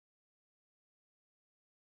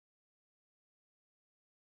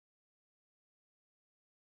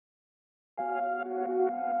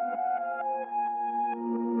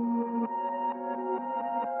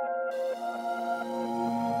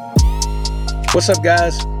What's up,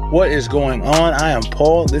 guys? What is going on? I am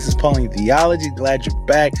Paul. This is Pauline Theology. Glad you're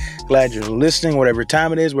back. Glad you're listening, whatever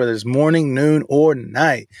time it is, whether it's morning, noon, or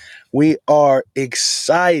night. We are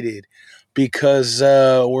excited because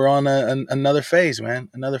we're on another phase, man.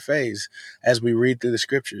 Another phase as we read through the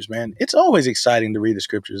scriptures, man. It's always exciting to read the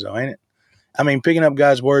scriptures, though, ain't it? I mean, picking up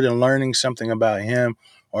God's word and learning something about Him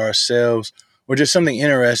or ourselves, or just something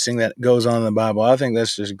interesting that goes on in the Bible. I think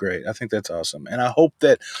that's just great. I think that's awesome. And I hope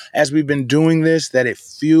that as we've been doing this, that it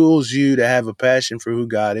fuels you to have a passion for who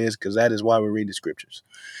God is, because that is why we read the scriptures.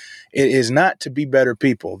 It is not to be better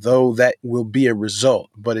people, though that will be a result,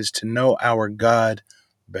 but it's to know our God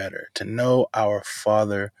better, to know our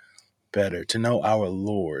Father better, to know our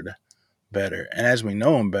Lord better. And as we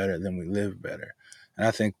know Him better, then we live better. And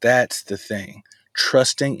I think that's the thing.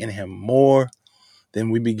 Trusting in Him more, then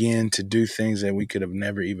we begin to do things that we could have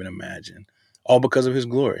never even imagined, all because of His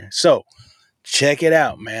glory. So check it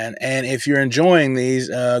out, man. And if you're enjoying these,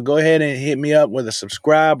 go ahead and hit me up with a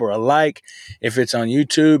subscribe or a like. If it's on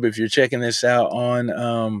YouTube, if you're checking this out on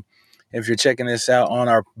our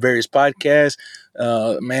various podcasts,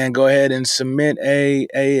 man, go ahead and submit a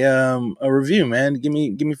review, man. Give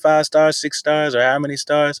me 5 stars, 6 stars, or how many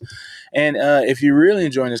stars. And if you're really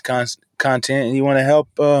enjoying this content and you want to help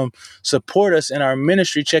support us in our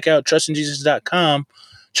ministry, check out trustingjesus.com,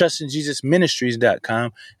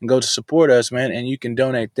 trustingjesusministries.com, and go to support us, man. And you can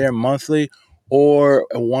donate there monthly or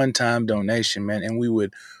a one-time donation, man. And we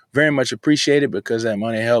would very much appreciate it, because that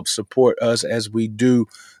money helps support us as we do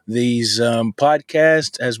these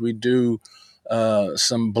podcasts, as we do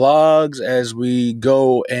some blogs, as we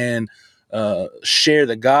go and share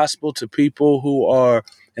the gospel to people who are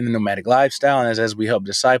in the nomadic lifestyle, and as we help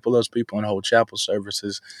disciple those people and hold chapel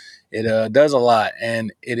services. It does a lot,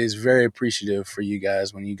 and it is very appreciative for you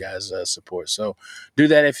guys when you guys support. So do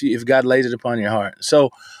that if God lays it upon your heart.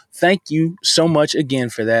 So thank you so much again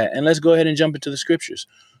for that, and let's go ahead and jump into the scriptures.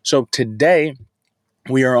 So today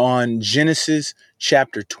we are on Genesis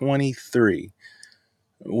chapter 23.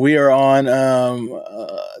 We are on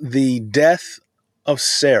the death of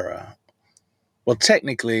Sarah. Well,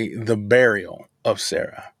 technically, the burial of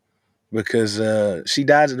Sarah, because she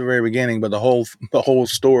dies at the very beginning, but the whole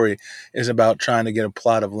story is about trying to get a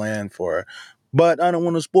plot of land for her. But I don't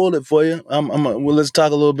want to spoil it for you. Well, let's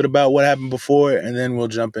talk a little bit about what happened before it, and then we'll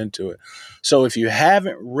jump into it. So if you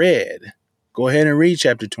haven't read, go ahead and read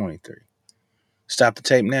chapter 23. Stop the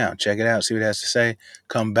tape now. Check it out. See what it has to say.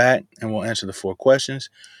 Come back, and we'll answer the 4 questions.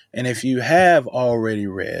 And if you have already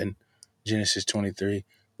read Genesis 23,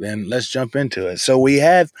 then let's jump into it. So we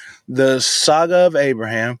have the saga of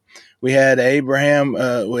Abraham. We had Abraham.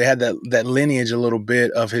 We had that lineage a little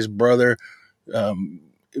bit of his brother,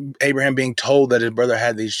 Abraham, being told that his brother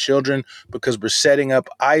had these children, because we're setting up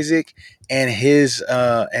Isaac and his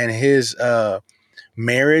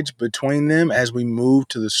marriage between them as we move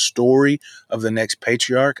to the story of the next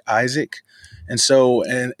patriarch, Isaac. And so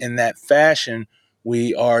in that fashion,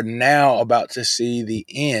 we are now about to see the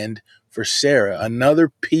end for Sarah, another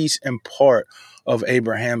piece and part of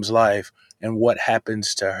Abraham's life and what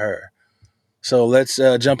happens to her. So let's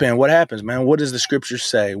jump in. What happens, man? What does the scripture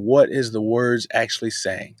say? What is the words actually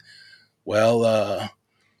saying? Well,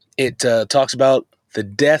 it talks about the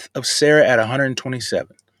death of Sarah at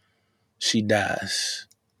 127. She dies.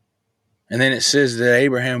 And then it says that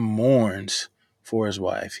Abraham mourns for his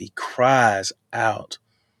wife. He cries out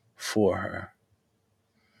for her.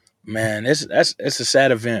 Man, it's a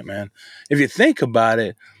sad event, man. If you think about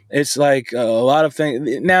it, it's like a lot of things.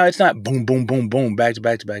 Now, it's not boom, boom, boom, boom, back to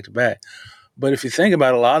back to back to back. But if you think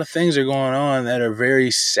about it, a lot of things are going on that are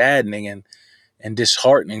very saddening and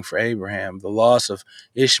disheartening for Abraham. The loss of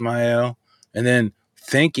Ishmael, and then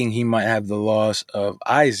thinking he might have the loss of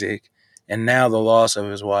Isaac, and now the loss of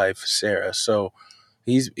his wife, Sarah. So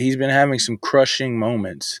he's been having some crushing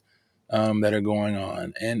moments that are going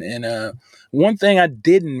on. And one thing I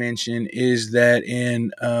didn't mention is that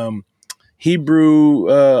in Hebrew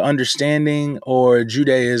understanding or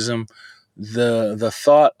Judaism, the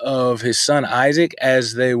thought of his son Isaac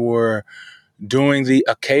as they were doing the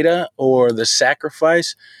Akedah, or the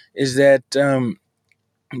sacrifice, is that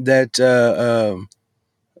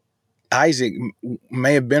Isaac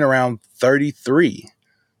may have been around 33,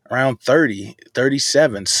 around 30,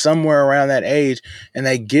 37, somewhere around that age. And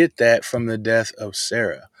they get that from the death of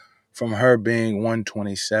Sarah, from her being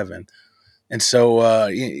 127. And so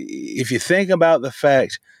if you think about the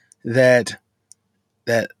fact that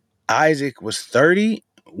Isaac was 30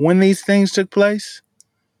 when these things took place,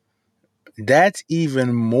 that's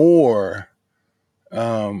even more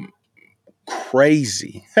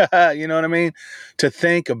crazy. You know what I mean? To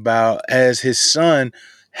think about, as his son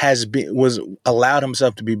was allowed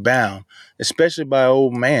himself to be bound, especially by an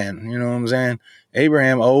old man. You know what I'm saying?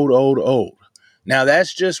 Abraham, old. Now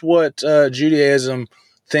that's just what Judaism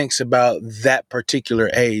thinks about that particular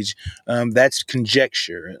age. That's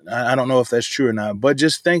conjecture. I don't know if that's true or not, but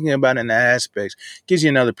just thinking about it in that aspect gives you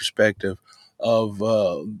another perspective of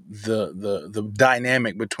the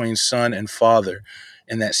dynamic between son and father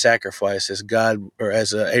in that sacrifice, as God, or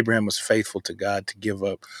as Abraham was faithful to God to give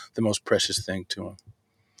up the most precious thing to him.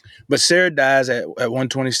 But Sarah dies at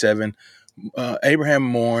 127. Abraham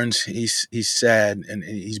mourns. He's sad and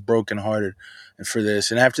he's brokenhearted for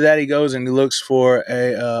this. And after that, he goes and he looks for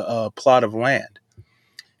a plot of land.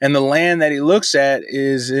 And the land that he looks at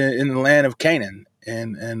is in the land of Canaan.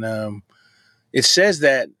 And it says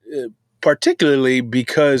that particularly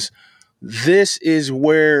because this is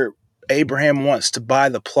where Abraham wants to buy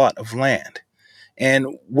the plot of land. And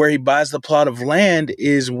where he buys the plot of land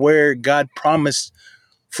is where God promised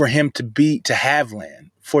for him to have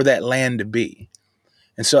land, for that land to be.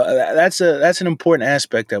 And so that's an important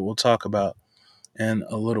aspect that we'll talk about in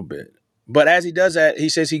a little bit. But as he does that, he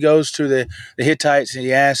says he goes to the Hittites and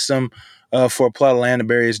he asks them for a plot of land to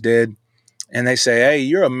bury his dead. And they say, hey,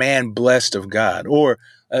 you're a man blessed of God. Or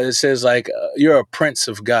it says like, you're a prince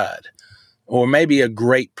of God. Or maybe a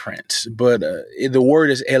great prince. But the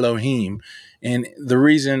word is Elohim. And the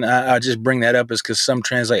reason I just bring that up is because some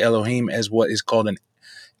translate Elohim as what is called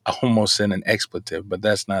I almost said an expletive, but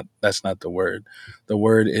that's not the word. The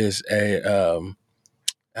word is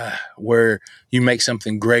where you make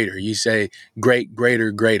something greater. You say great,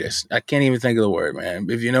 greater, greatest. I can't even think of the word, man.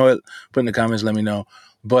 If you know it, put in the comments, let me know.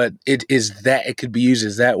 But it could be used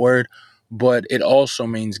as that word, but it also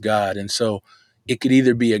means God. And so it could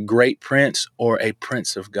either be a great prince or a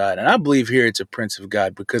prince of God. And I believe here it's a prince of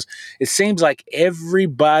God because it seems like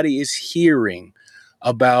everybody is hearing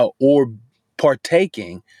about or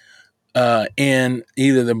partaking in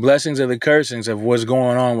either the blessings or the cursings of what's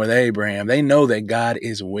going on with Abraham. They know that God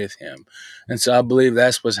is with him. And so I believe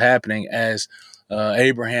that's what's happening as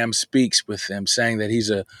Abraham speaks with them, saying that he's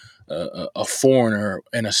a foreigner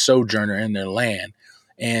and a sojourner in their land.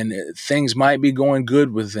 And things might be going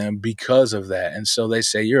good with them because of that. And so they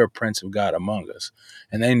say, you're a prince of God among us.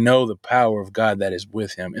 And they know the power of God that is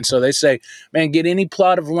with him. And so they say, man, get any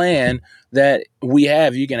plot of land that we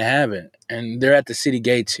have, you can have it. And they're at the city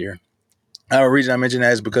gates here. The reason I mention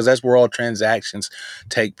that is because that's where all transactions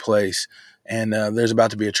take place. And there's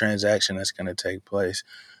about to be a transaction that's going to take place.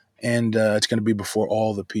 And it's going to be before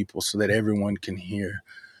all the people so that everyone can hear.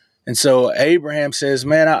 And so Abraham says,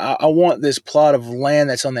 man, I want this plot of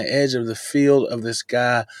land that's on the edge of the field of this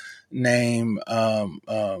guy named oh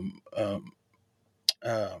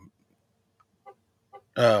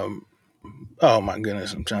my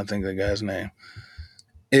goodness, I'm trying to think of the guy's name.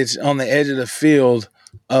 It's on the edge of the field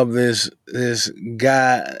of this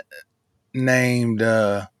guy named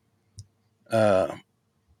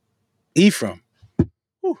Ephraim.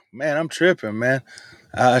 Whew, man, I'm tripping, man.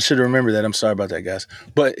 I should have remembered that. I'm sorry about that, guys.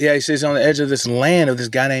 But yeah, he says on the edge of this land of this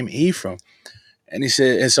guy named Ephraim. And he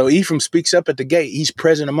said, and so Ephraim speaks up at the gate. He's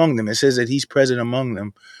present among them. It says that he's present among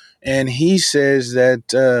them. And he says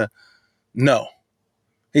that, no.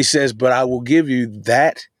 He says, but I will give you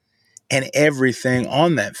that and everything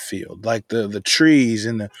on that field, like the trees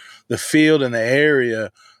and the field and the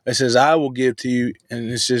area. It says, I will give to you,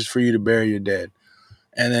 and this is for you to bury your dead.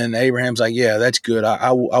 And then Abraham's like, yeah, that's good.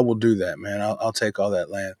 I will do that, man. I'll take all that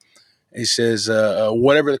land. He says,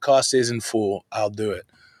 whatever the cost is in full, I'll do it.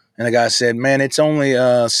 And the guy said, man, it's only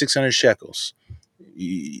 600 shekels.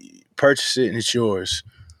 You purchase it and it's yours.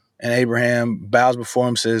 And Abraham bows before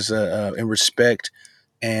him, says, in respect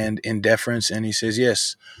and in deference. And he says,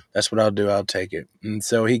 yes, that's what I'll do. I'll take it. And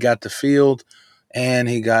so he got the field and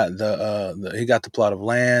he got the plot of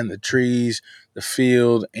land, the trees, the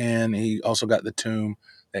field, and he also got the tomb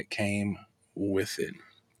that came with it.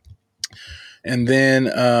 And then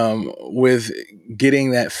with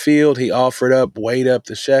getting that field, he weighed up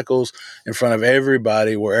the shekels in front of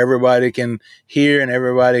everybody where everybody can hear and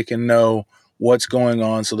everybody can know what's going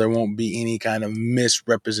on, so there won't be any kind of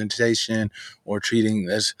misrepresentation or treating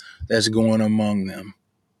that's going among them.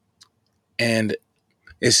 And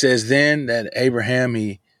it says then that Abraham,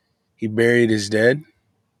 he buried his dead.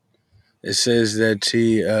 It says that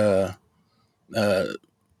he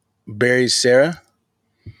buried Sarah,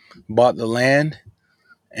 bought the land,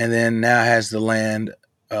 and then now has the land,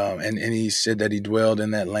 and he said that he dwelled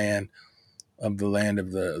in that land of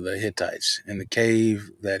the Hittites. In the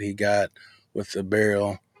cave that he got with the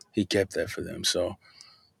burial, he kept that for them. So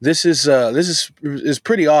this is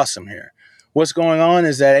pretty awesome here. What's going on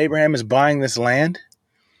is that Abraham is buying this land,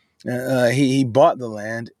 He bought the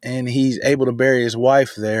land, and he's able to bury his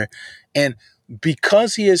wife there. And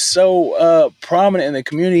because he is so prominent in the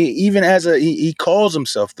community, even as he calls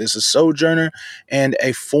himself this, a sojourner and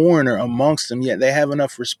a foreigner amongst them, yet they have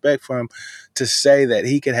enough respect for him to say that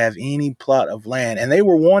he could have any plot of land. And they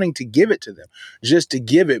were wanting to give it to them, just to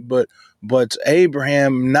give it, but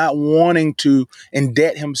Abraham not wanting to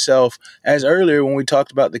indebt himself, as earlier when we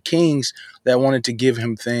talked about the kings that wanted to give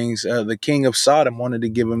him things. The king of Sodom wanted to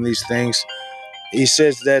give him these things. He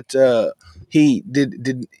says that he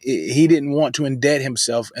didn't want to indebt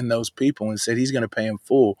himself in those people, and said he's going to pay in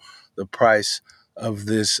full the price of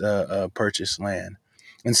this purchased land.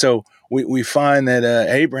 And so we find that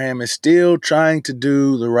Abraham is still trying to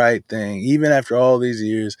do the right thing, even after all these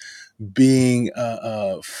years, being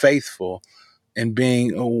faithful and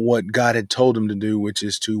being what God had told him to do, which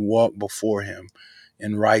is to walk before him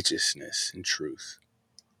in righteousness and truth.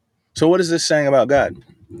 So what is this saying about God?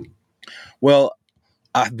 Well,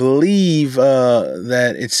 I believe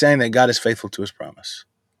that it's saying that God is faithful to his promise.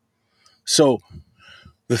 So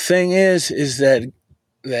the thing is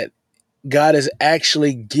that God is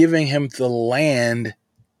actually giving him the land,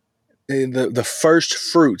 the first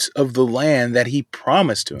fruits of the land that he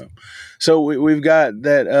promised to him. So we've got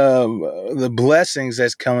that the blessings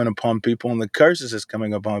that's coming upon people and the curses that's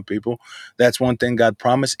coming upon people. That's one thing God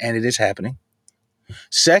promised, and it is happening.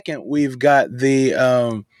 Second, we've got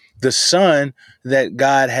the son that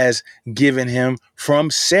God has given him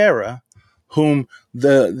from Sarah, whom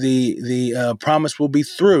the promise will be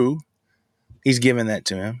through. He's given that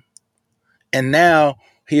to him, and now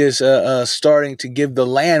he is starting to give the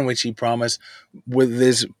land which he promised with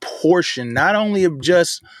this portion, not only of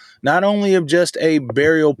just a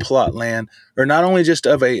burial plot land, or not only just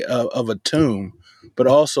of a tomb, but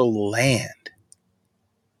also land.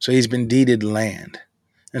 So he's been deeded land.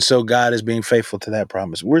 And so God is being faithful to that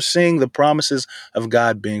promise. We're seeing the promises of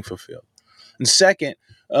God being fulfilled. And second,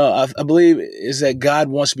 I believe, is that God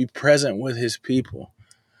wants to be present with his people.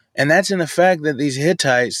 And that's in the fact that these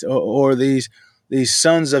Hittites, or these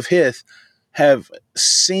sons of Hith, have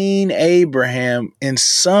seen Abraham in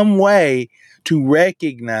some way to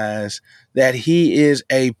recognize that he is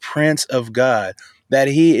a prince of God, that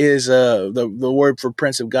he is the word for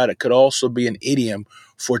prince of God. It could also be an idiom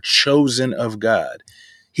for chosen of God.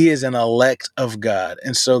 He is an elect of God.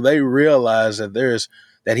 And so they realize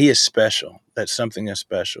that he is special, that something is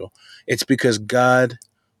special. It's because God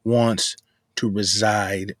wants to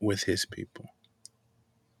reside with his people.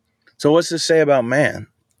 So what's this say about man?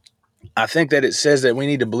 I think that it says that we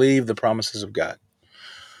need to believe the promises of God.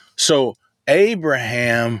 So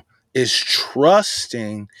Abraham is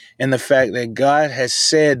trusting in the fact that God has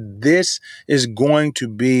said this is going to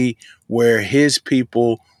be where his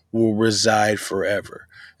people will reside forever.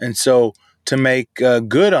 And so to make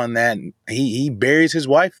good on that, he buries his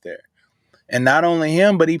wife there. And not only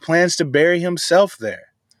him, but he plans to bury himself there.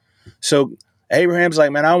 So Abraham's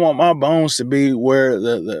like, man, I want my bones to be where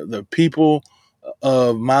the people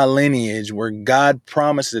of my lineage, where God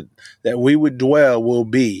promised that we would dwell, will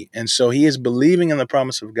be. And so he is believing in the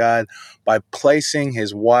promise of God by placing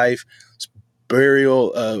his wife's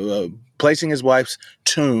placing his wife's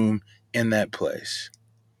tomb in that place.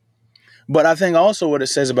 But I think also what it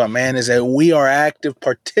says about man is that we are active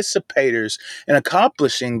participators in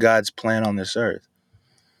accomplishing God's plan on this earth.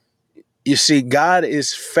 You see, God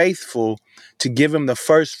is faithful to give him the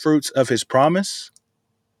first fruits of his promise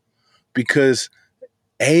because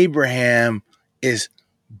Abraham is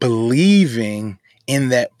believing in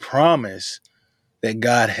that promise that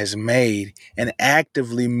God has made and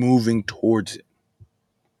actively moving towards it.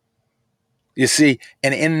 You see,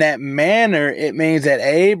 and in that manner, it means that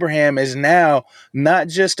Abraham is now not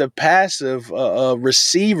just a passive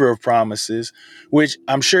receiver of promises, which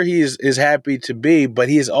I'm sure he is happy to be, but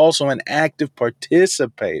he is also an active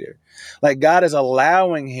participator. Like God is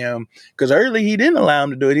allowing him, because early he didn't allow him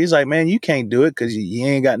to do it. He's like, man, you can't do it because you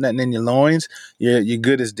ain't got nothing in your loins. Your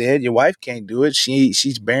good is dead. Your wife can't do it.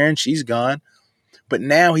 She's barren. She's gone. But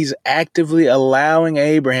now he's actively allowing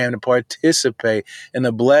Abraham to participate in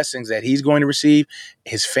the blessings that he's going to receive,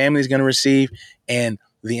 his family is going to receive, and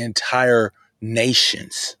the entire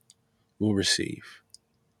nations will receive.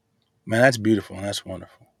 Man, that's beautiful and that's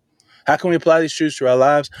wonderful. How can we apply these truths to our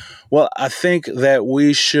lives? Well, I think that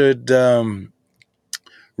we should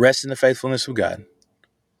rest in the faithfulness of God.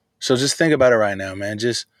 So just think about it right now, man.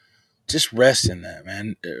 Just rest in that,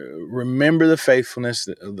 man. Remember the faithfulness,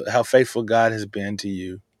 how faithful God has been to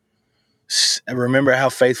you. Remember how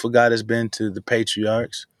faithful God has been to the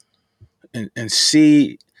patriarchs, and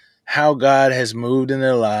see how God has moved in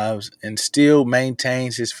their lives and still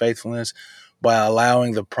maintains his faithfulness by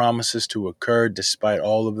allowing the promises to occur despite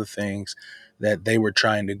all of the things that they were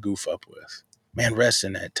trying to goof up with. Man, rest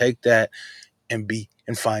in that. Take that and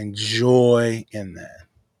find joy in that.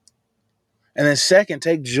 And then second,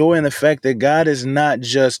 take joy in the fact that God is not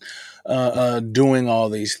just doing all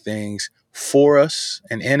these things for us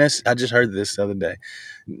and in us. I just heard this the other day.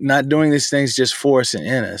 Not doing these things just for us and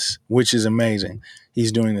in us, which is amazing.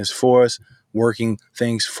 He's doing this for us, working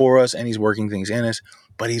things for us, and he's working things in us,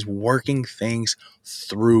 but he's working things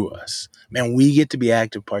through us. Man, we get to be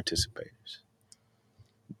active participators.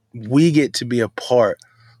 We get to be a part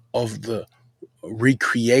of the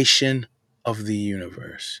recreation of the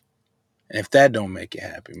universe. And if that don't make you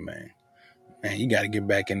happy, man, you got to get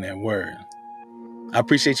back in that word. I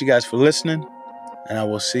appreciate you guys for listening, and I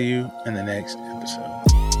will see you in the next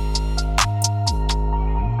episode.